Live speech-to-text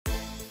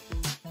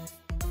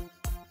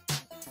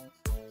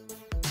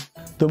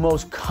The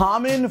most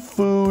common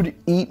food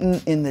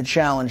eaten in the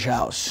challenge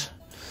house.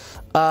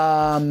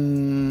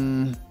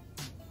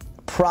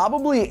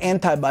 Probably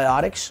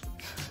antibiotics,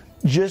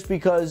 just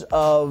because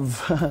of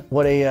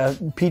what a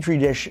petri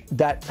dish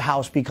that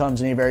house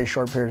becomes in a very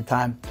short period of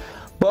time.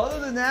 But other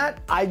than that,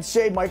 I'd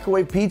say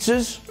microwave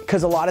pizzas,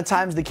 because a lot of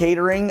times the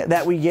catering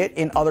that we get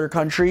in other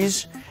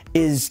countries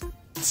is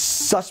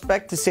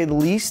suspect, to say the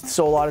least.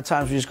 So a lot of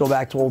times we just go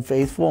back to Old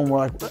Faithful, and we're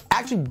like,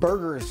 actually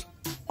burgers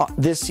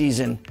this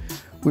season.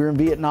 We were in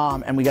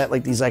Vietnam and we got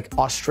like these like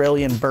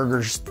Australian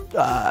burgers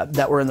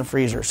that were in the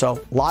freezer.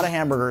 So a lot of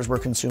hamburgers were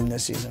consumed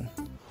this season.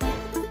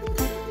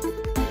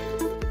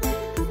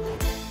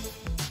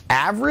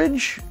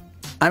 Average?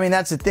 I mean,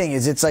 that's the thing,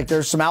 is it's like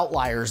there's some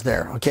outliers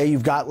there, okay?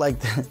 You've got like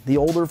the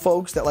older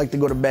folks that like to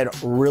go to bed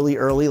really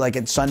early, like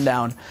at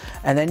sundown.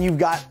 And then you've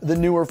got the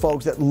newer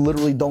folks that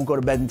literally don't go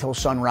to bed until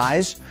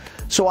sunrise.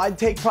 So I'd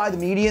take probably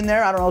the median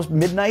there. I don't know,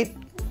 midnight.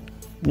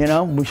 You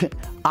know,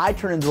 I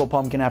turn into a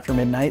pumpkin after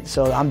midnight,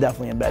 so I'm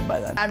definitely in bed by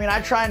then. I mean,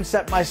 I try and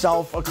set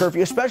myself a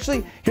curfew,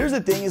 especially, here's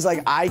the thing, is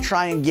like I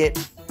try and get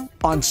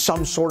on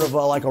some sort of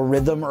like a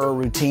rhythm or a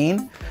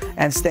routine,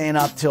 and staying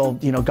up till,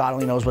 you know, God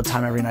only knows what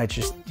time every night,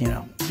 just, you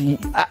know.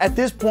 At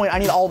this point, I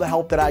need all the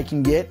help that I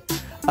can get,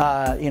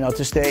 you know,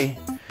 to stay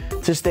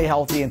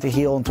healthy and to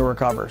heal and to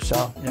recover.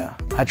 So, yeah,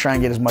 I try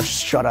and get as much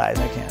shut-eye as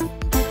I can.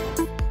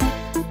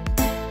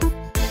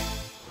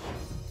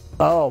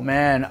 Oh,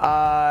 man.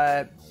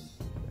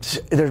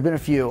 There's been a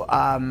few.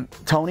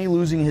 Tony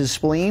losing his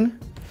spleen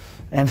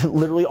and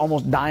literally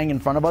almost dying in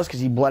front of us because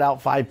he bled out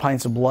 5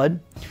 pints of blood.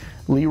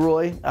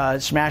 Leroy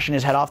smashing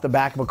his head off the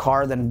back of a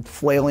car, then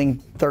flailing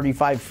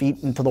 35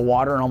 feet into the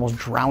water and almost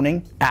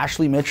drowning.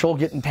 Ashley Mitchell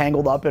getting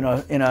tangled up in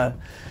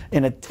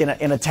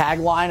a tag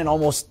line and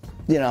almost,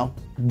 you know,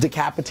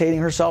 decapitating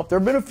herself. There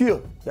have been a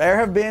few. There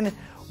have been.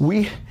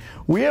 We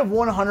have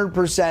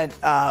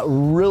 100%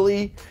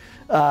 really.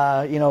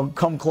 You know,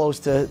 come close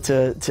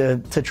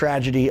to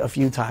tragedy a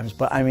few times.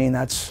 But I mean,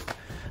 that's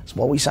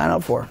what we sign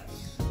up for.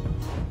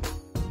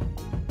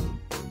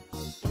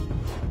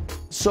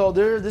 So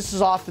this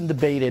is often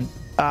debated.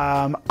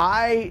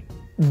 I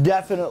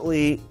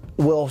definitely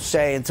will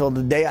say until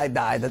the day I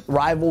die that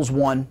Rivals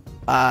won.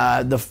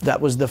 That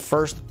was the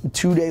first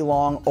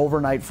 2-day-long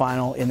overnight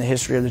final in the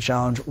history of the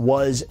challenge.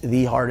 Was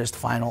the hardest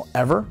final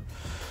ever.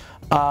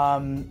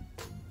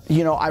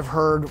 You know, I've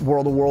heard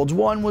World of Worlds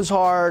 1 was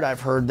hard.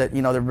 I've heard that,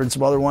 you know, there have been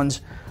some other ones.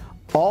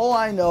 All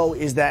I know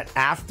is that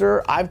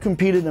after I've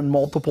competed in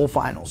multiple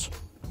finals,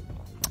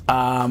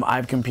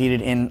 I've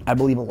competed in, I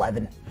believe,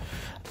 11.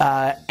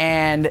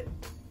 And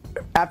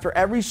after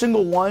every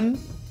single one,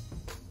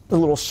 a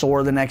little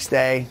sore the next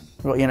day,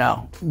 you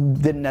know,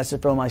 didn't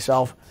necessarily feel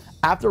myself.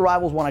 After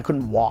Rivals 1, I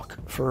couldn't walk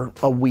for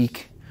a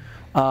week.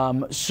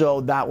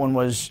 So that one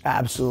was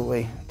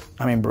absolutely,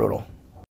 I mean, brutal.